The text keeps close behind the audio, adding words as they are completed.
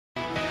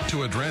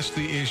to address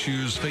the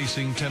issues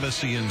facing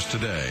Tennesseans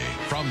today.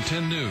 From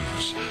 10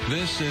 News,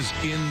 this is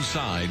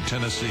Inside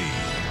Tennessee.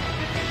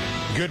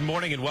 Good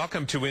morning and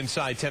welcome to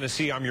Inside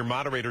Tennessee. I'm your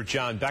moderator,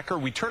 John Becker.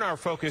 We turn our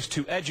focus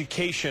to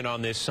education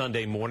on this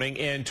Sunday morning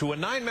and to a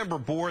 9-member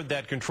board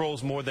that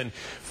controls more than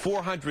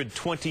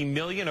 $420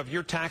 million of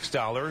your tax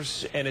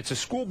dollars, and it's a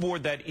school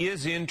board that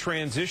is in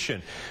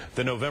transition.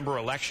 The November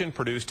election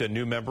produced a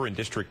new member in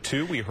District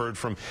 2. We heard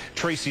from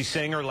Tracy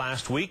Sanger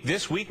last week.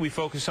 This week we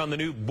focus on the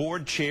new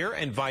board chair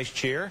and vice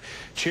chair.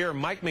 Chair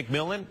Mike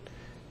McMillan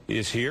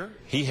is here.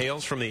 He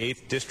hails from the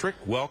 8th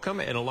District. Welcome.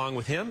 And along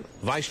with him,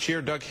 Vice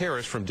Chair Doug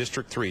Harris from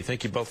District 3.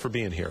 Thank you both for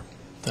being here.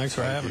 Thanks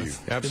for having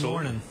us. Absolutely.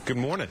 Good morning. Good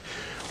morning.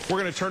 We're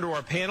going to turn to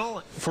our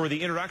panel for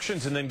the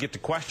introductions and then get to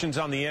questions.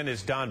 On the end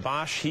is Don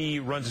Bosch. He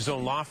runs his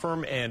own law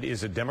firm and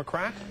is a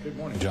Democrat. Good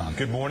morning, John.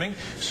 Good morning.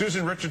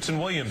 Susan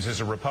Richardson-Williams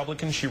is a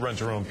Republican. She runs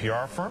her own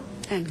PR firm.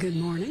 And good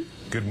morning.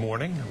 Good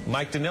morning.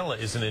 Mike Danilla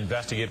is an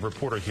investigative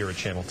reporter here at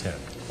Channel 10.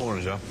 Good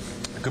morning, John.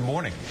 Good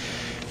morning.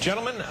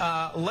 Gentlemen,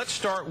 let's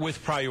start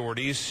with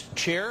priorities.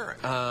 Chair,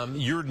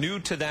 you're new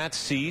to that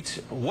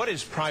seat. What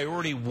is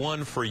priority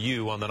 1 for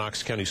you on the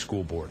Knox County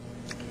School Board?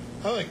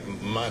 I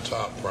think my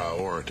top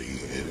priority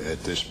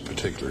at this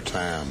particular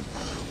time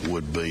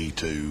would be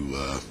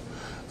to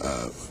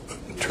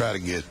try to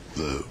get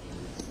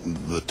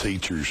the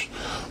teachers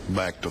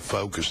back to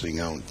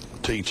focusing on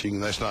teaching.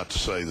 That's not to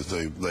say that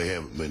they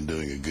haven't been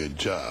doing a good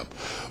job,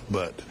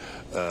 but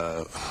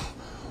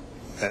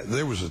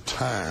there was a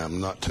time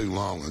not too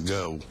long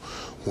ago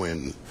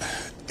when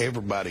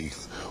everybody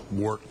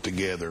worked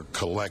together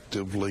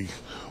collectively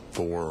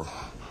for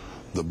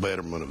the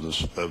betterment of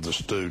the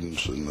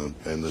students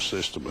and the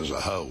system as a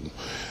whole.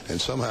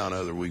 And somehow or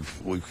another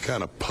we've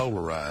kind of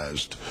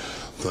polarized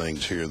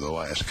things here the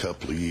last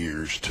couple of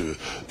years to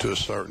a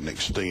certain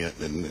extent,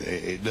 and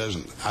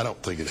I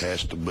don't think it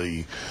has to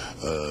be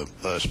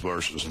us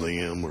versus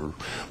them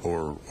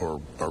or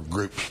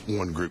groups,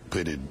 one group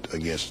pitted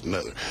against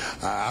another.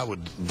 I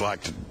would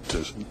like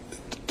to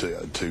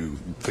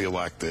feel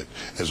like that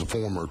as a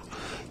former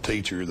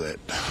teacher that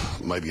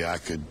maybe I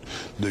could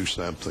do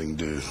something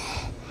to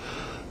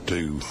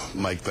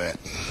make that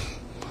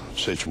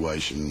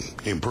situation,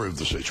 improve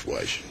the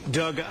situation.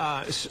 Doug,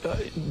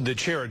 the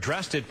chair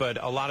addressed it,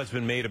 but a lot has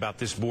been made about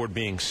this board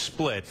being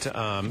split.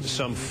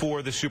 Some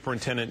for the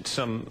superintendent,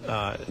 some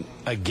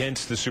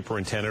against the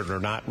superintendent, or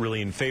not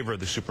really in favor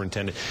of the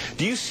superintendent.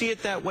 Do you see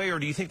it that way, or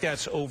do you think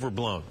that's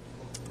overblown?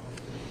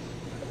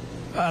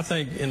 I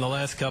think in the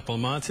last couple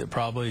of months it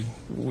probably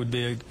would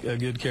be a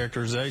good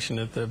characterization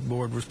that the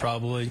board was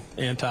probably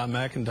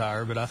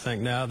anti-McIntyre, but I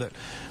think now that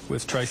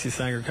with Tracy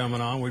Sanger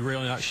coming on, we're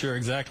really not sure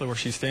exactly where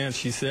she stands.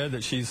 She said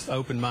that she's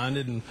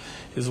open-minded and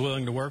is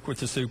willing to work with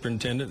the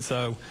superintendent,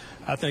 so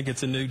I think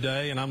it's a new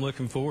day, and I'm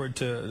looking forward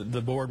to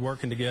the board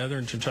working together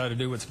and to try to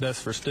do what's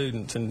best for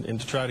students and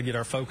to try to get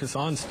our focus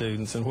on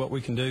students and what we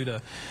can do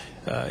to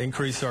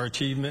increase our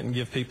achievement and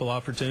give people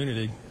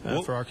opportunity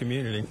for our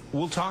community.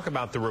 We'll talk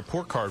about the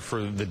report card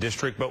for the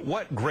district, but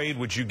what grade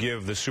would you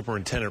give the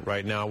superintendent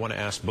right now? I want to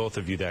ask both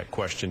of you that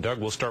question. Doug,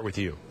 we'll start with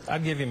you.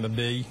 I'd give him a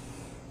B.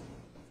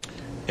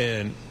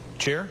 And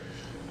Chair?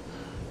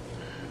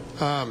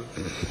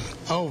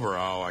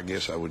 Overall, I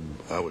guess I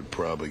would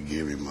probably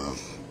give him a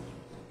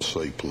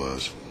C+.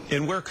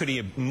 And where could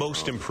he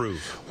most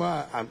improve?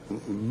 Well,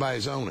 by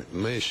his own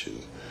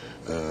admission,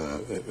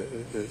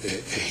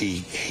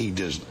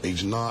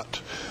 he's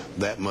not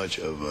that much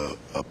of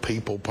a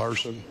people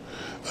person.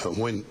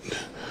 When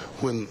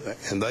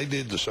they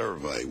did the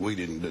survey, we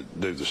didn't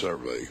do the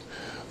survey.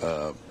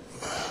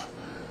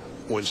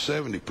 When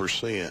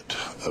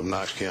 70% of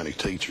Knox County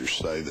teachers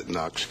say that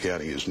Knox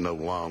County is no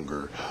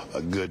longer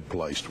a good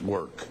place to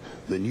work,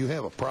 then you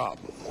have a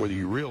problem. Whether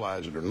you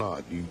realize it or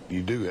not,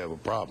 you do have a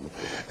problem.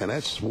 And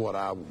that's what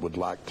I would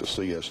like to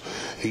see us.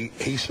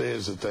 He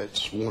says that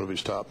that's one of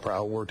his top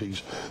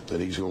priorities, that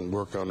he's going to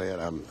work on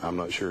that. I'm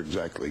not sure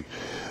exactly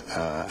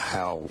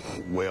how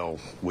well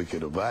we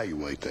could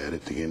evaluate that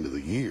at the end of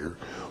the year,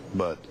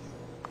 but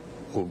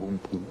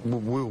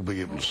we'll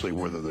be able to see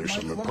whether there's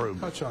some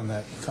improvement. Let me touch on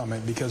that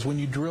comment, because when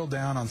you drill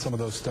down on some of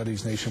those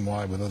studies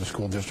nationwide with other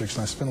school districts,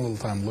 and I spent a little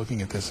time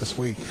looking at this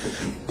week,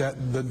 that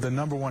the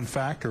number one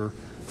factor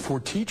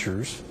for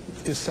teachers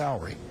is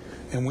salary.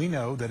 And we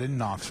know that in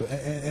Knoxville,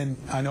 and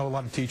I know a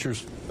lot of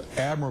teachers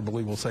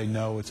admirably will say,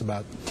 no, it's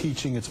about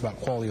teaching, it's about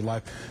quality of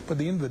life. But at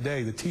the end of the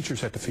day, the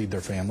teachers have to feed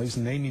their families,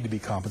 and they need to be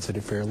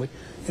compensated fairly.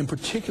 And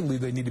particularly,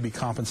 they need to be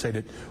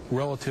compensated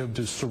relative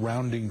to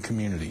surrounding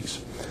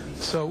communities.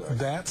 So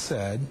that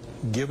said,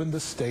 given the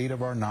state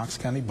of our Knox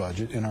County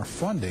budget and our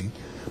funding,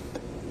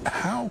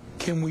 how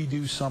can we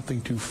do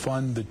something to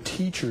fund the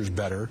teachers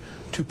better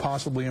to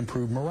possibly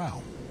improve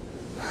morale?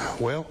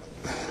 Well,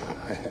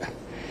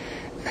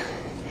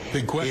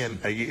 big question.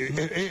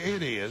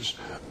 It is,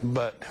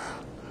 but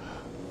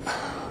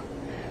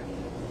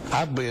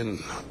I've been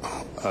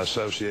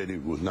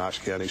associated with Knox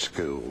County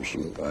Schools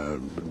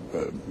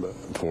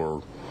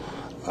for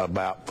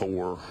about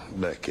 4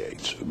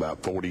 decades,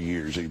 about 40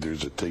 years, either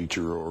as a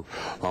teacher or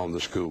on the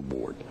school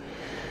board.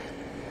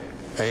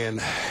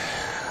 And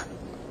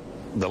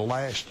the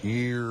last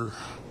year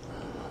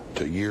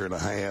to year and a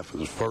half is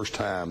the first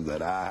time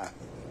that I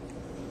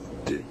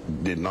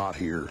did not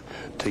hear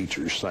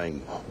teachers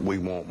saying, we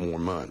want more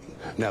money.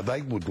 Now,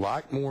 they would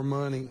like more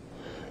money,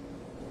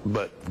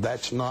 but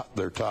that's not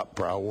their top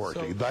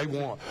priority.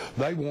 So,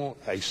 they want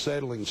a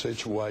settling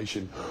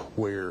situation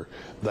where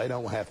they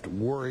don't have to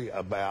worry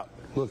about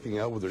looking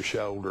over their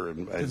shoulder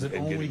and does it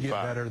only get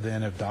better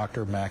then if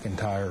Dr.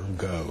 McIntyre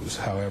goes,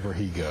 however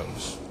he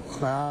goes?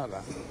 I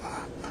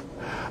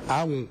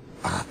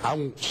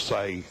won't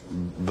say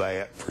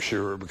that for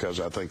sure, because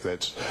I think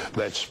that's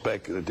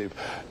speculative.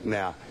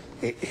 Now,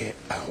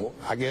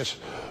 I guess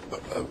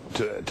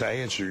to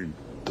answer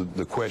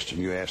the question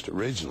you asked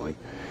originally,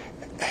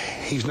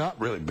 he's not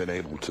really been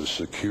able to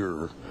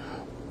secure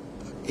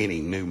any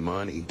new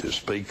money to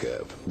speak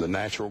of, the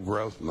natural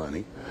growth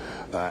money,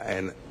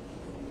 and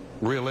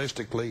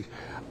realistically,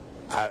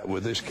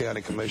 with this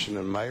county commission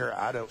and mayor,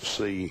 I don't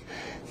see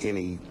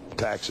any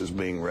taxes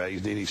being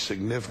raised, any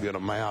significant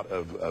amount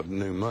of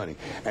new money.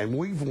 And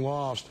we've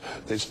lost,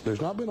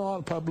 there's not been a lot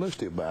of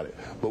publicity about it,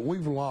 but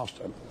we've lost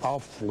an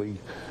awfully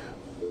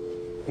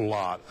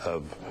lot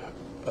of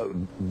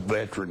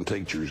veteran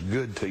teachers,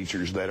 good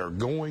teachers that are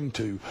going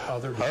to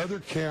other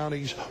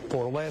counties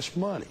for less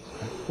money.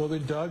 Well,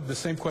 then, Doug, the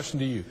same question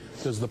to you.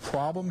 Does the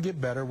problem get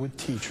better with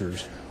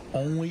teachers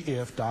only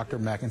if Dr.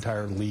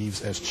 McIntyre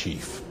leaves as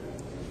chief?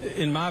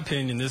 In my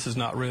opinion, this is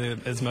not really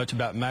as much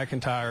about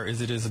McIntyre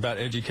as it is about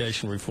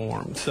education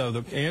reform. So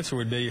the answer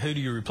would be, who do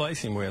you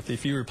replace him with?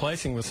 If you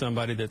replace him with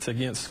somebody that's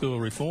against school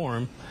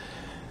reform,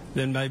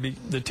 then maybe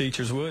the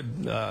teachers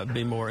would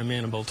be more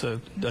amenable to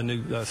a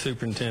new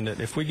superintendent.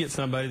 If we get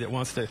somebody that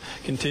wants to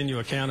continue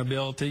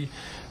accountability,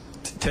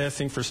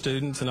 testing for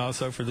students and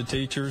also for the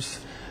teachers,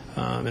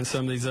 and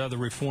some of these other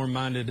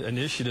reform-minded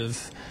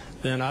initiatives,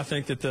 then I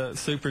think that the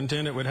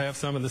superintendent would have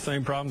some of the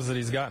same problems that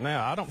he's got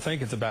now. I don't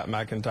think it's about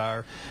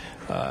McIntyre.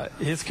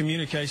 His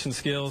communication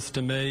skills,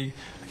 to me,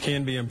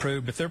 can be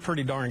improved, but they're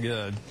pretty darn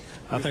good.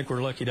 I think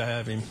we're lucky to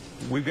have him.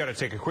 We've got to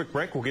take a quick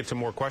break. We'll get some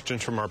more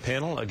questions from our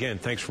panel. Again,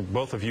 thanks for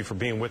both of you for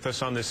being with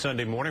us on this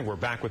Sunday morning. We're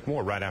back with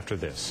more right after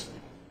this.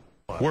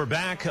 We're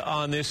back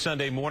on this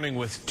Sunday morning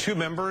with two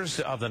members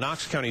of the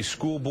Knox County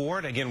School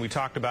Board. Again, we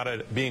talked about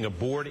it being a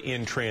board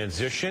in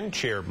transition.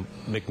 Chair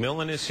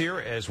McMillan is here,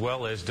 as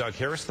well as Doug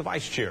Harris, the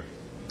vice chair.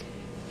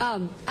 I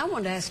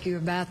wanted to ask you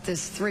about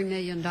this $3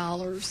 million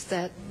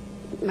that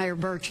Mayor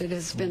Burchett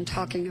has been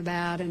talking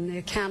about and the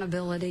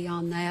accountability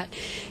on that.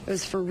 It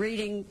was for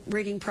reading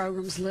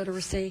programs,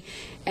 literacy,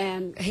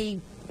 and he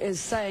is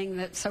saying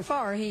that so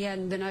far he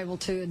hadn't been able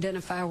to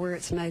identify where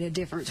it's made a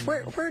difference.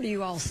 Where do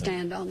you all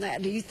stand on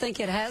that? Do you think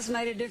it has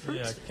made a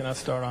difference? Yeah, can I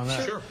start on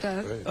that? Sure.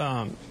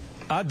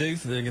 I do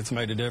think it's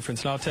made a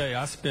difference, and I'll tell you,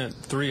 I spent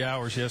 3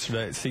 hours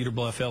yesterday at Cedar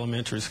Bluff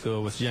Elementary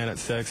School with Janet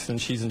Sexton.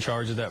 She's in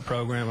charge of that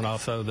program, and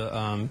also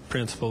the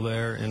principal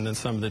there, and then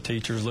some of the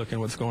teachers looking at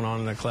what's going on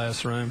in the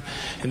classroom.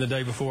 And the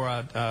day before,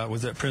 I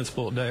was at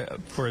principal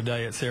for a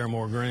day at Sarah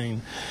Moore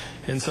Green.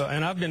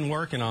 And I've been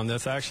working on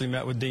this. I actually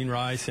met with Dean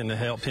Rice and to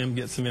help him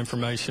get some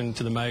information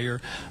to the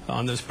mayor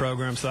on this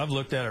program, so I've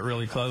looked at it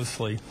really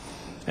closely.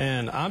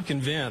 And I'm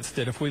convinced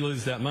that if we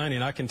lose that money,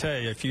 and I can tell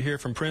you, if you hear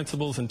from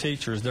principals and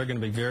teachers, they're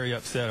going to be very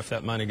upset if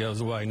that money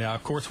goes away. Now,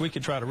 of course, we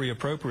could try to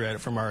reappropriate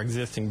it from our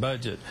existing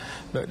budget,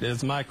 but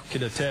as Mike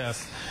could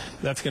attest,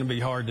 that's going to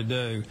be hard to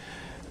do.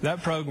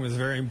 That program is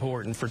very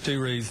important for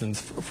two reasons.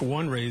 For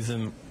one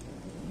reason,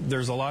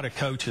 there's a lot of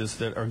coaches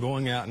that are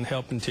going out and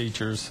helping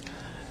teachers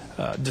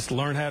just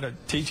learn how to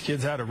teach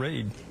kids how to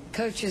read.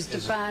 Coaches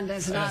defined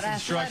as not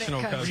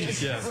instructional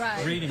coaches, yes.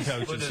 Right. Reading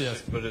coaches,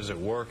 yes. But is it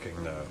working,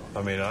 though?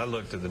 I mean, I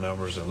looked at the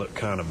numbers and looked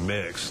kind of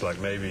mixed, like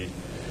maybe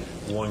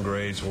one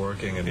grade's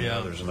working and the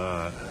other's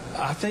not.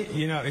 I think,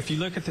 if you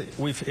look at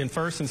in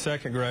first and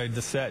second grade,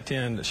 the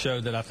SAT-10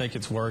 showed that I think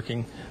it's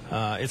working.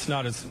 It's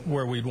not as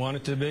where we'd want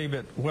it to be,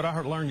 but what I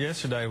learned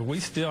yesterday,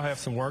 we still have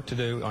some work to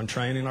do on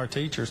training our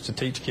teachers to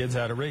teach kids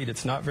how to read.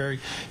 It's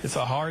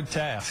a hard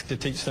task to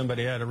teach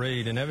somebody how to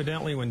read, and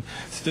evidently when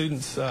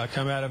students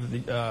come out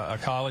of a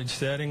college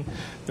setting,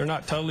 they're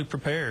not totally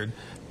prepared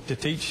to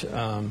teach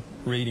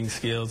reading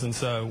skills, and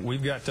so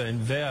we've got to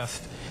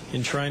invest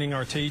in training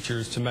our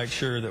teachers to make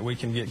sure that we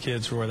can get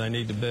kids where they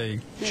need to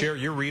be. Chair,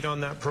 your read on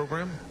that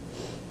program?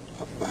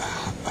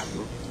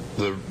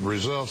 The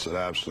results that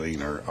I've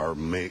seen are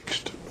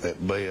mixed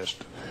at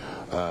best.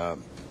 I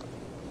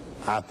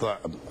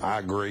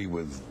agree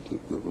with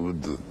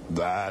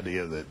the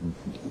idea that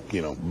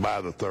by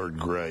the third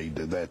grade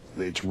that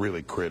it's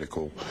really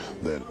critical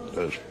that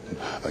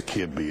a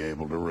kid be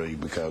able to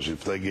read, because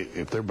if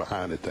they're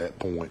behind at that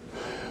point,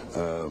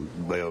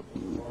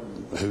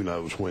 who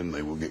knows when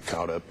they will get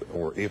caught up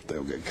or if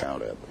they'll get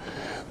caught up.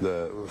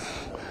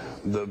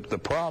 The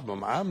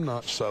problem, I'm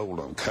not sold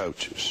on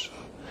coaches.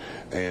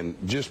 And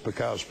just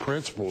because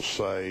principals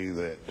say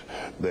that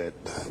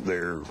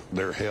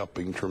they're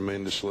helping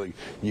tremendously,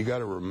 you got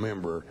to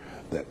remember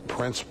that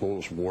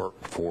principals work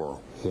for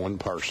one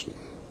person.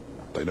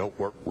 They don't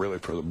work really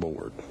for the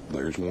board.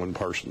 There's one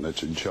person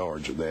that's in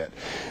charge of that.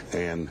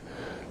 And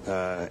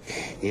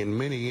in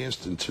many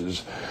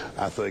instances,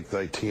 I think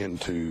they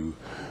tend to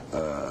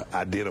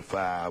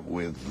identify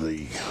with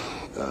the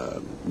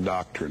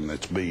doctrine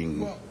that's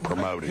being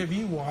promoted. Have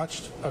you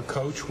watched a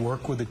coach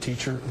work with a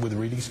teacher with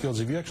reading skills?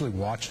 Have you actually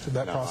watched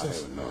that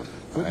process? No, I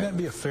haven't. Wouldn't that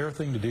be a fair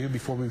thing to do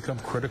before we become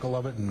critical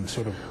of it and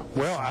sort of?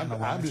 Well,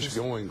 I'm just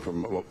going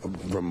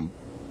from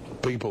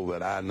people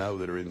that I know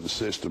that are in the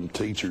system,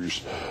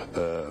 teachers.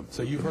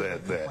 So you've heard a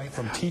complaint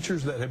from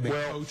teachers that have been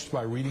coached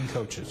by reading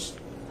coaches?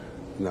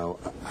 No,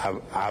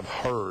 I've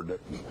heard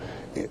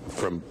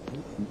from.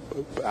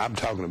 I'm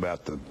talking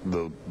about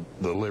the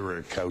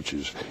literary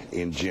coaches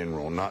in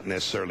general, not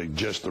necessarily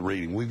just the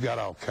reading. We've got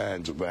all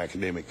kinds of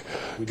academic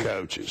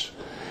coaches,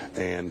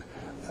 and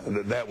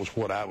that was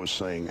what I was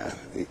saying.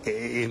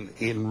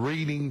 In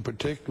reading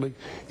particularly,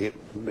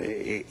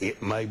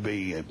 it may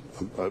be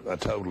a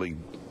totally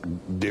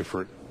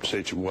different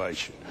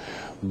situation,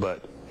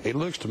 but it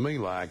looks to me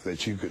like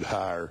that you could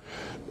hire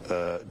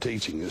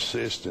teaching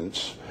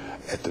assistants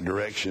at the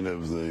direction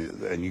of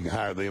and you can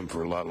hire them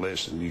for a lot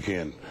less than you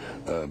can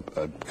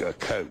a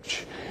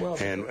coach. Well,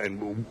 and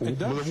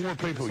the more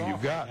people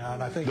you've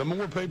got, the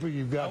more people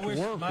you've got to work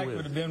with. I wish Mike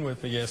would have been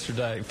with me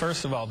yesterday.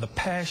 First of all, the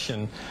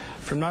passion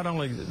from not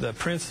only the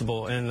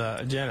principal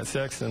and Janet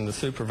Sexton, the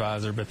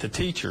supervisor, but the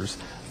teachers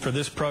for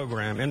this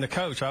program, and the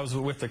coach. I was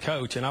with the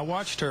coach, and I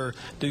watched her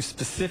do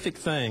specific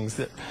things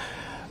that,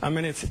 I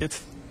mean, it's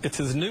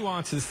as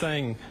nuanced as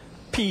saying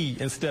P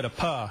instead of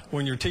pa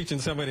when you're teaching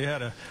somebody how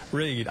to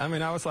read. I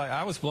mean, I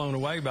was blown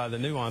away by the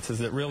nuances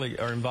that really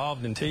are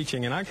involved in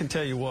teaching. And I can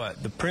tell you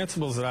what, the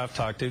principals that I've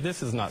talked to,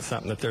 this is not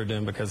something that they're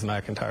doing because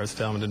McIntyre's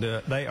telling them to do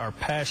it. They are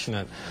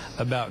passionate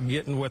about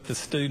getting what the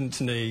students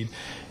need,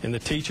 and the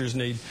teachers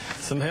need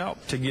some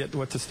help to get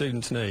what the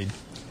students need.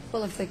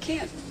 Well, if they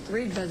can't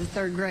read by the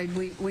third grade,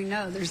 we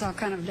know there's all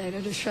kind of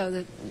data to show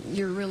that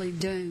you're really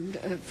doomed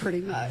pretty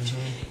much.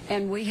 Mm-hmm.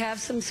 And we have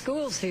some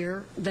schools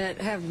here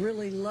that have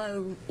really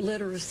low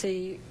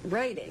literacy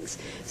ratings.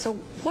 So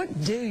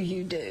what do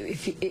you do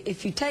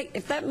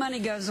if that money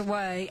goes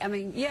away? I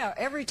mean, yeah,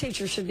 every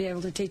teacher should be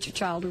able to teach a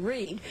child to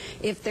read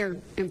if they're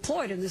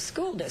employed in the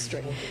school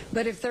district. Mm-hmm.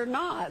 But if they're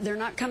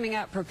not coming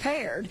out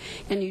prepared,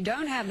 and you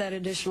don't have that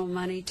additional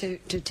money to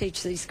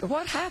teach these,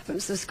 what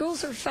happens? The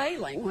schools are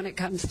failing when it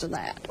comes to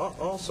that.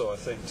 Also, I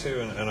think, too,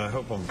 and I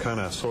hope I'm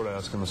kind of sort of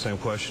asking the same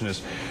question,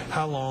 is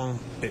how long,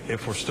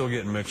 if we're still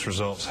getting mixed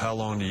results, how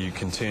long do you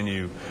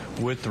continue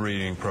with the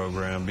reading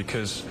program?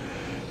 Because,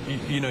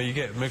 you know, you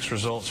get mixed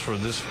results for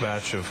this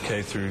batch of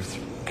K through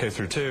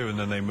 2, and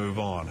then they move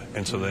on.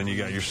 And so then you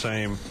got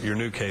your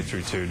new K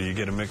through 2. Do you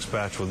get a mixed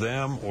batch with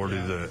them, or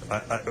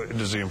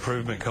does the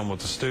improvement come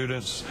with the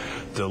students,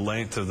 the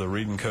length of the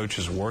reading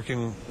coaches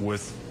working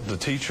with the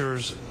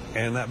teachers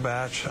and that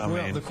batch? I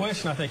mean, the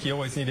question I think you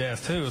always need to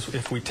ask, too, is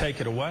if we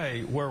take it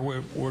away, where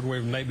would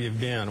we maybe have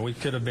been? We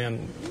could have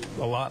been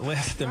a lot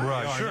less than we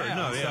are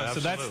now. No, yeah, so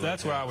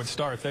that's where I would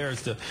start there,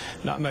 is to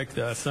not make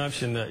the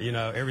assumption that, you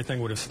know,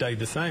 everything would have stayed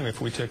the same if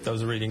we took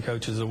those reading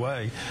coaches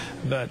away.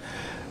 But,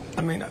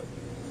 I mean,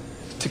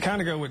 to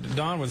kind of go what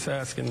Don was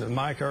asking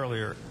Mike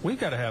earlier, we've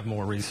got to have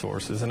more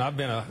resources, and I've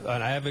been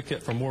an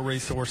advocate for more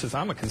resources.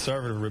 I'm a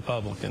conservative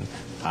Republican.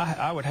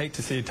 I would hate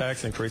to see a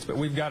tax increase, but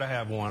we've got to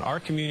have one. Our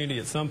community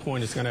at some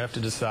point is going to have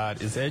to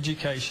decide, is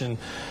education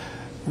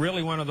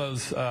really one of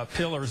those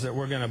pillars that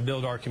we're going to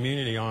build our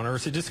community on, or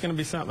is it just going to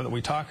be something that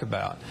we talk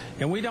about?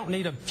 And we don't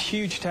need a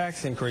huge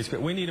tax increase,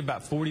 but we need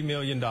about $40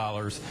 million.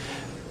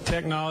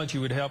 Technology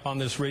would help on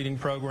this reading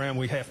program.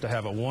 We have to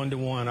have a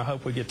one-to-one. I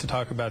hope we get to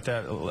talk about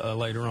that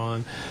later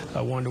on.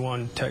 A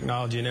one-to-one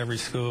technology in every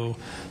school.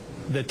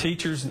 The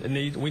teachers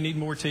we need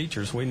more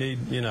teachers. We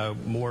need, you know,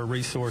 more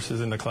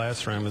resources in the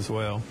classroom as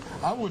well.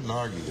 I wouldn't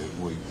argue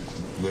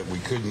that we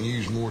couldn't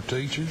use more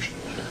teachers,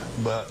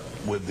 but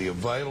with the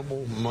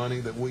available money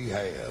that we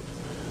have,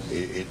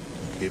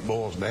 it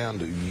boils down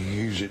to you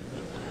use it.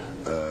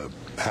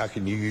 How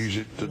can you use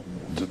it to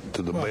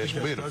the best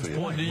benefit?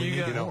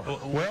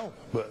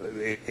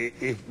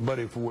 But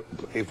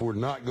if we're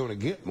not going to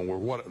get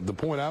more, the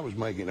point I was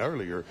making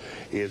earlier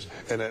is,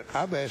 and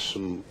I've asked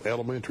some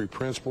elementary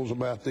principals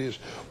about this,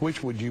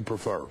 which would you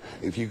prefer?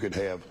 If you could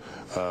have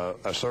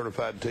a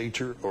certified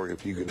teacher, or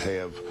if you could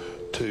have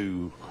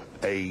 2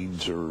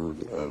 aides or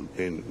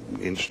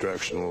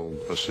instructional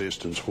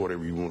assistants,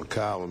 whatever you want to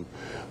call them,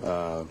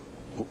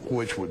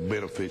 which would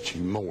benefit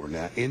you more?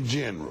 Now, in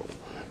general,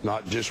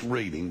 not just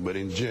reading, but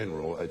in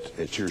general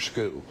at your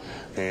school.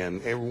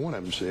 And every one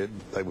of them said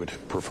they would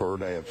prefer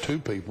to have 2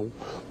 people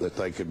that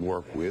they could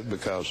work with,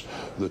 because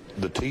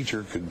the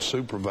teacher could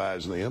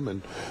supervise them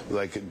and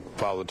they could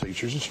follow the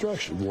teacher's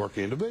instructions, work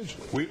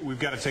individually. We've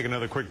got to take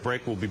another quick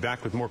break. We'll be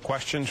back with more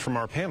questions from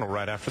our panel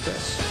right after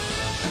this.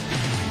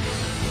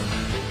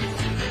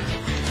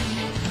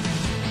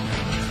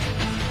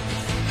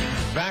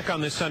 Back Back on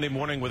this Sunday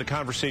morning with a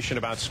conversation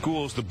about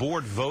schools. The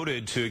board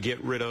voted to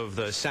get rid of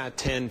the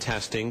SAT-10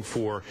 testing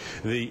for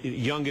the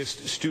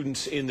youngest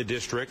students in the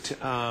district.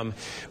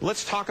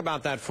 Let's talk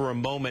about that for a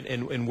moment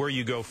and where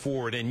you go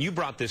forward. And you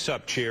brought this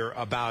up, Chair,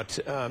 about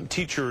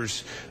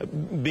teachers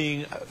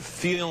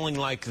feeling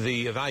like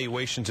the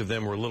evaluations of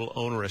them were a little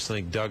onerous. I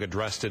think Doug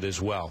addressed it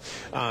as well.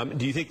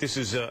 Do you think this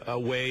is a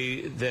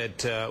way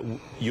that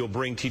you'll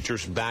bring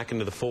teachers back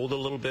into the fold a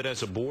little bit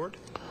as a board?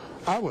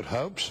 I would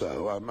hope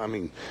so. I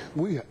mean,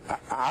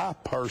 I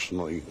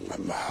personally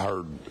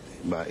heard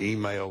by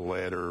email,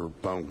 letter,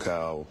 phone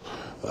call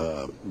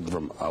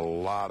from a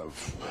lot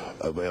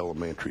of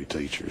elementary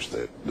teachers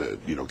that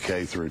you know,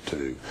 K through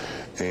 2,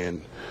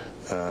 and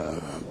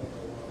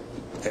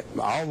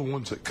all the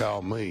ones that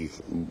called me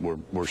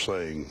were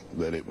saying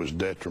that it was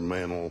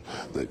detrimental,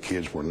 that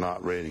kids were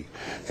not ready.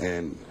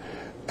 And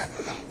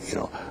you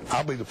know,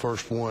 I'll be the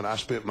first one. I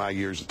spent my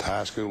years at the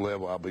high school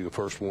level. I'll be the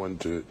first one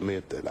to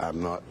admit that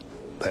I'm not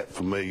that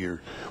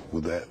familiar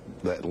with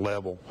that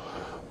level.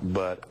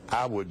 But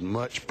I would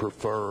much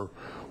prefer,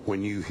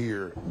 when you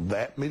hear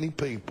that many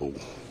people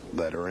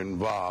that are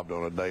involved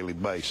on a daily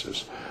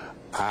basis,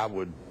 I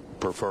would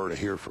prefer to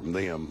hear from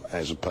them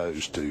as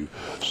opposed to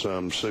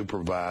some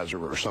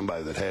supervisor or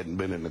somebody that hadn't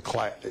been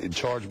in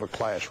charge of a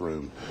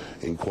classroom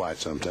in quite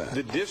some time.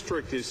 The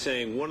district is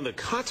saying one of the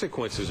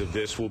consequences of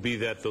this will be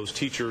that those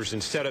teachers,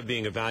 instead of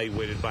being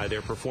evaluated by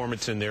their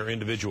performance in their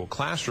individual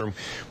classroom,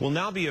 will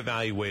now be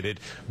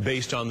evaluated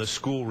based on the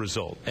school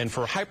result. And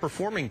for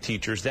high-performing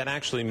teachers, that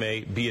actually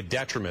may be a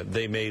detriment.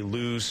 They may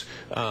lose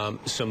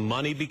some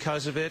money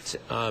because of it,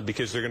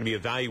 because they're going to be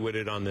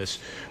evaluated on this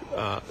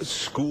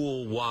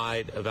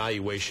school-wide evaluation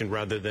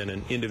rather than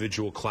an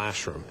individual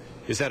classroom.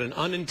 Is that an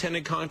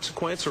unintended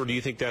consequence, or do you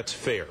think that's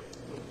fair?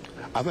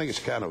 I think it's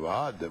kind of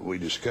odd that we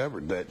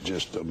discovered that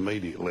just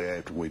immediately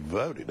after we'd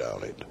voted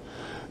on it.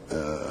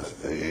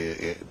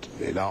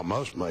 It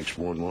almost makes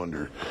one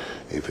wonder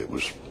if it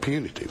was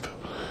punitive.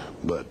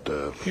 But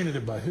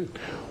Punitive by who?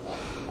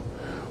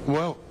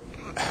 Well,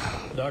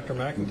 Dr.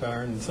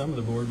 McIntyre and some of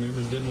the board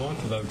members didn't want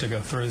the vote to go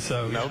through,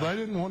 so... No, they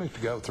didn't want it to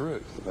go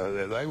through.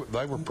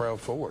 They were proud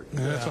for it.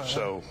 Yeah.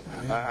 So,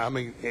 I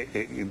mean,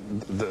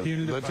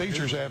 the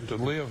teachers have to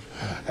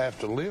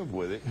live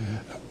with it.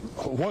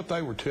 Mm-hmm. What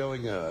they were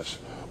telling us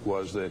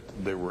was that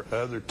there were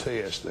other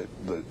tests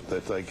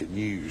that they could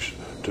use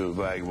to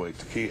evaluate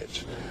the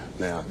kids.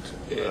 Now,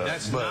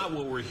 that's not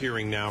what we're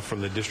hearing now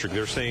from the district.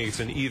 They're saying it's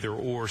an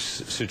either-or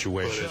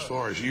situation. But as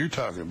far as you're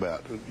talking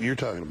about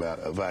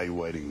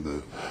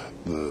evaluating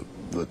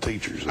the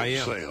teachers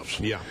themselves.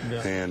 Yeah.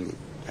 And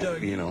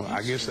Doug, you know,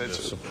 I guess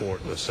that's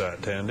support the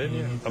SAT-10, didn't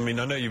you? I mean,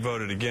 I know you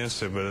voted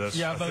against it, but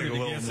that's I voted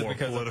against it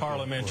because of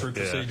parliamentary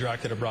procedure. I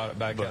could have brought it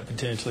back up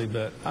potentially,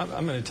 but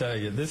I'm going to tell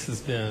you, this has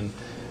been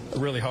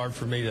really hard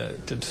for me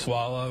to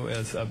swallow,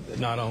 as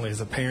not only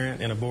as a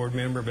parent and a board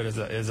member, but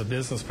as a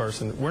business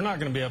person. We're not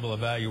going to be able to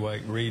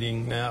evaluate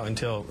reading now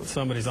until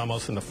somebody's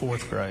almost in the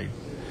 4th grade.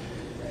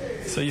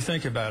 So you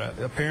think about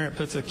it. A parent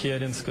puts a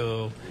kid in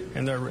school,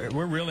 and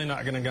we're really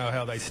not going to know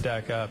how they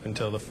stack up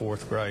until the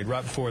 4th grade,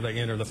 right before they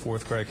enter the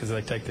 4th grade, because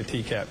they take the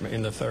TCAP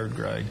in the 3rd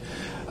grade.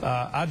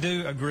 I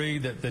do agree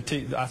that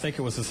I think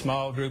it was a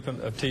small group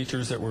of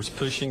teachers that were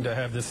pushing to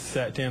have this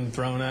SAT-10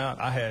 thrown out.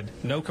 I had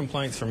no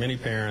complaints from any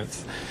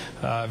parents,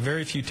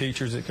 very few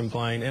teachers that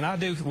complained, and I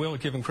will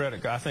give them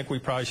credit. I think we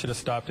probably should have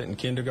stopped it in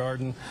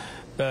kindergarten,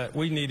 but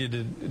we needed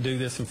to do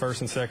this in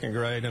 1st and 2nd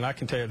grade, and I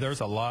can tell you there's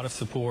a lot of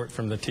support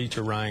from the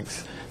teacher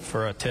ranks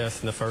for a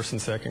test in the 1st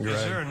and 2nd grade.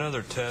 Is there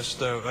another test,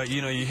 though?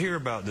 You know, you hear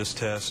about this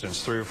test, and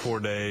it's 3 or 4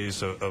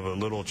 days of a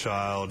little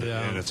child,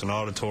 and it's an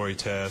auditory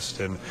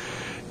test, and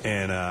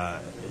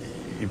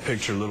you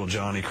picture little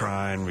Johnny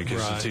crying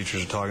because the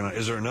teachers are talking.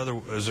 Is there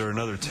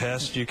another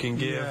test you can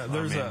give?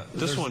 Yeah,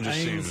 this one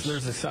just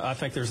seems. I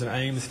think there's an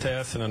Ames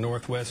test and a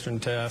Northwestern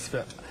test.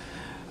 But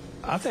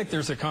I think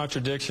there's a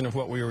contradiction of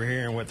what we were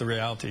hearing, what the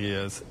reality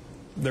is.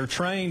 They're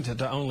trained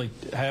to only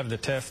have the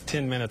test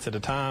 10 minutes at a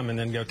time and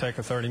then go take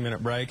a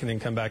 30-minute break and then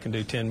come back and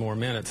do 10 more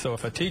minutes. So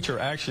if a teacher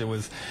actually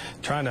was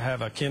trying to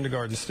have a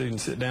kindergarten student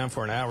sit down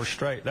for an hour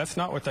straight, that's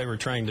not what they were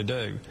trained to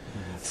do.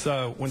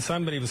 So when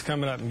somebody was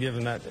coming up and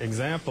giving that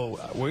example,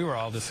 we were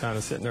all just kind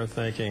of sitting there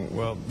thinking,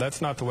 well,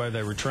 that's not the way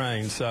they were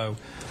trained. So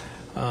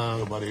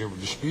nobody ever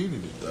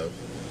disputed it, though,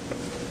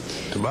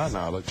 to my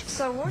knowledge.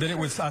 So then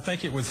I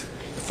think it was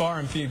far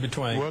and few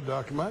between. Well,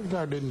 Dr.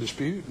 McIntyre didn't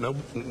dispute.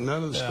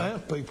 None of the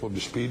staff people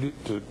disputed.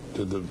 To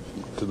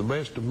the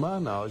best of my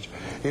knowledge,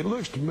 it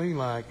looks to me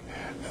like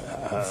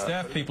the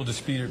staff people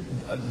dispute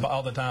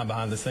all the time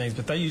behind the scenes,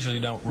 but they usually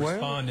don't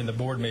respond in the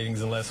board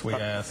meetings unless we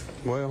ask.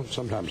 Well,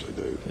 sometimes they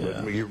do.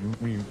 Yeah. But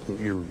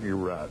you're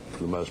right for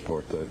the most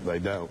part that they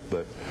don't.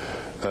 But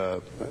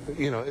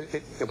you know,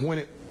 when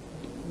it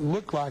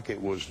looked like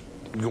it was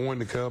going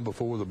to come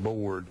before the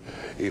board,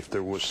 if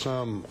there was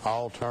some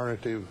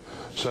alternative,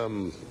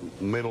 some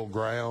middle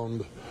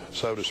ground,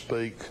 so to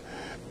speak,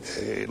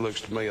 it looks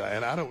to me,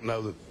 and I don't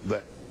know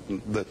that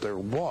that there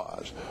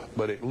was,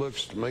 but it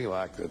looks to me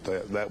like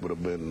that would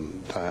have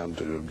been time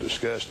to have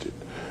discussed it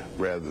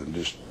rather than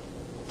just,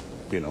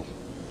 Can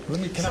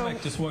I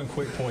make just one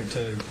quick point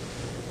too?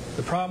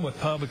 The problem with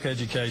public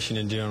education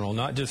in general,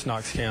 not just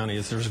Knox County,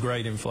 is there's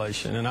great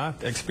inflation, and I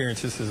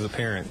experienced this as a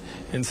parent.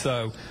 And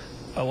so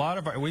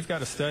we've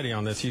got a study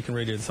on this, you can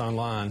read it, it's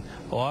online.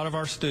 A lot of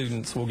our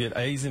students will get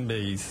A's and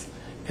B's,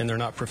 and they're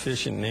not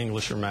proficient in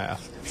English or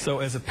math. So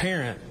as a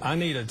parent, I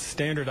need a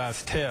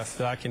standardized test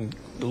that I can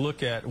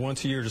look at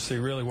once a year to see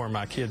really where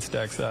my kid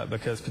stacks up,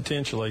 because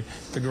potentially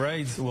the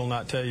grades will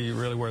not tell you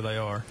really where they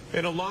are.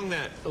 And along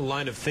that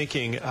line of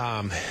thinking,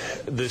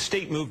 the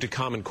state moved to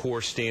Common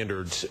Core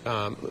standards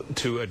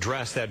to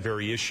address that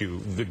very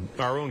issue.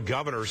 Our own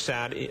governor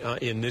sat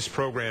in this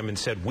program and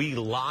said, we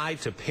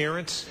lied to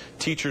parents,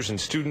 teachers,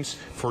 and students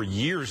for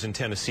years in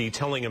Tennessee,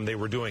 telling them they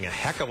were doing a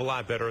heck of a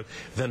lot better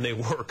than they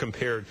were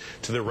compared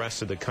to the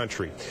rest of the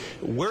country.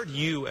 Where do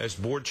you, as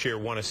board chair,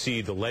 want to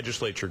see the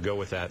legislature go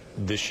with that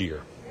this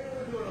year?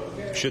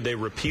 Should they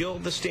repeal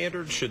the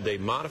standards? Should they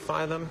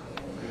modify them?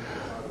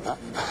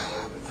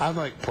 I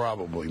think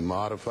probably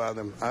modify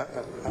them.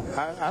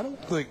 I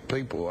don't think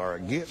people are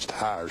against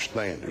higher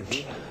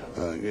standards.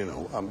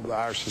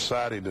 Our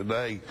society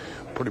today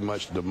pretty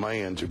much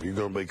demands, if you're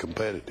going to be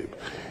competitive,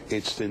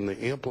 it's in the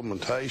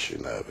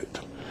implementation of it.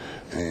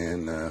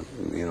 And,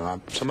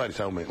 somebody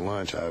told me at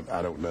lunch,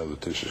 I don't know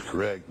that this is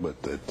correct,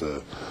 but that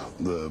the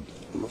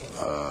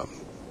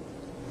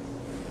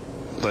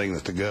thing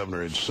that the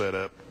governor had set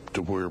up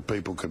to where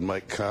people could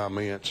make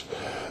comments,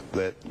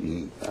 that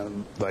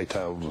they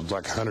told was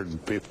like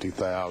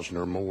 150,000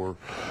 or more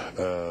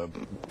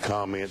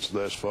comments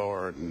thus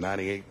far, and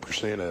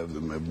 98% of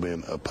them have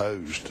been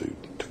opposed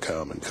to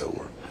Common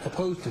Core.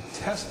 Opposed to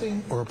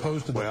testing or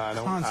opposed to the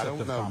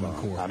concept of Common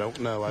Core? I don't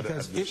know.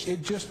 Because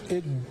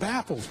it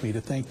baffles me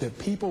to think that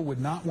people would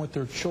not want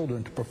their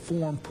children to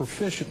perform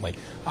proficiently.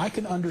 I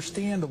can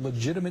understand a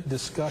legitimate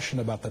discussion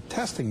about the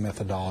testing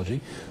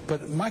methodology,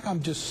 but Mike,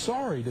 I'm just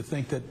sorry to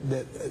think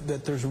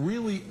that there's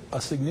really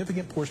a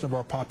significant portion of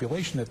our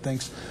population that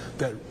thinks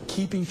that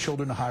keeping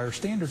children to higher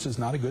standards is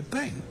not a good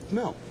thing.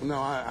 No,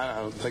 I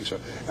don't think so.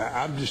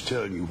 I'm just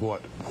telling you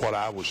what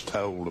I was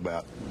told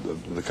about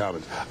the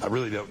comments. I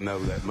really don't know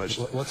that much.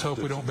 Let's hope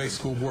we don't base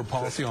school board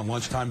policy on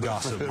lunchtime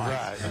gossip,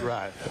 Mike.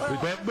 Right.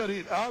 But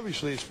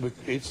obviously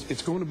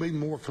it's going to be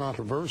more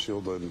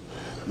controversial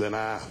than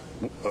I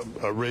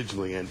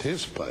originally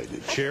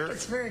anticipated. Chair?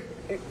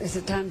 Is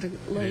it time to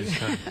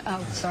leave?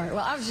 Oh, sorry.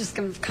 Well, I was just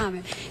going to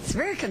comment. It's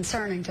very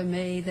concerning to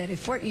me that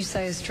if what you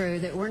say is true,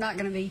 that we're not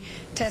going to be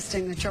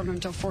testing the children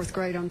until 4th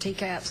grade on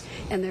TCAPs,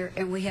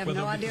 and we have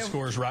no idea. The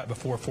scores right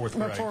before 4th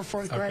grade. Before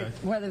 4th grade,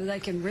 whether they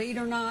can read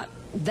or not.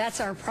 That's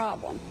our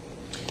problem.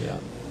 Yeah.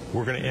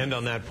 We're going to end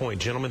on that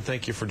point. Gentlemen,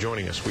 thank you for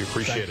joining us. We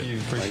appreciate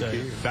it. Appreciate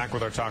it. Back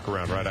with our talk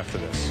around right after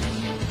this.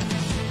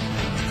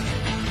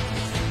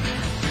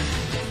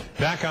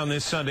 Back on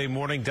this Sunday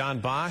morning, Don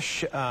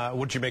Bosch,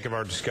 what did you make of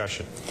our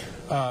discussion?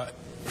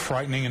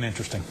 Frightening and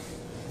interesting.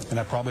 And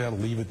I probably ought to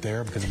leave it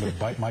there because I'm going to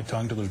bite my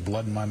tongue till there's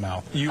blood in my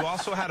mouth. You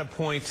also had a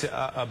point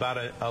about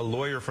a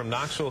lawyer from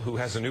Knoxville who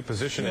has a new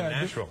position in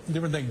Nashville.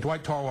 Different thing.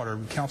 Dwight Tarwater,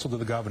 counsel to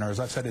the governor. As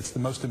I said, it's the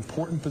most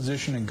important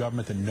position in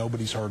government that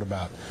nobody's heard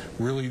about.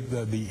 Really,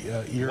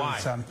 the ear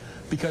and sound.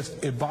 Because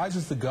it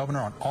advises the governor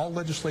on all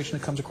legislation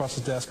that comes across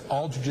his desk,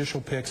 all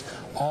judicial picks,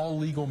 all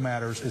legal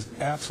matters, is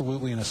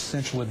absolutely an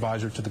essential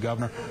advisor to the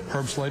governor.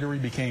 Herb Slattery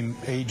became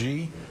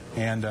AG,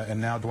 and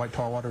now Dwight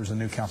Tarwater is the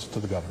new counsel to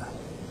the governor.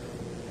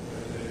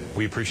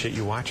 We appreciate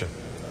you watching.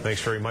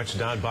 Thanks very much,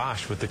 Don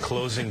Bosch, with the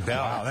closing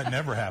bell. Wow, that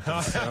never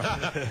happens.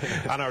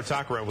 On our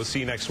talk around, we'll see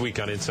you next week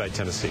on Inside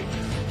Tennessee.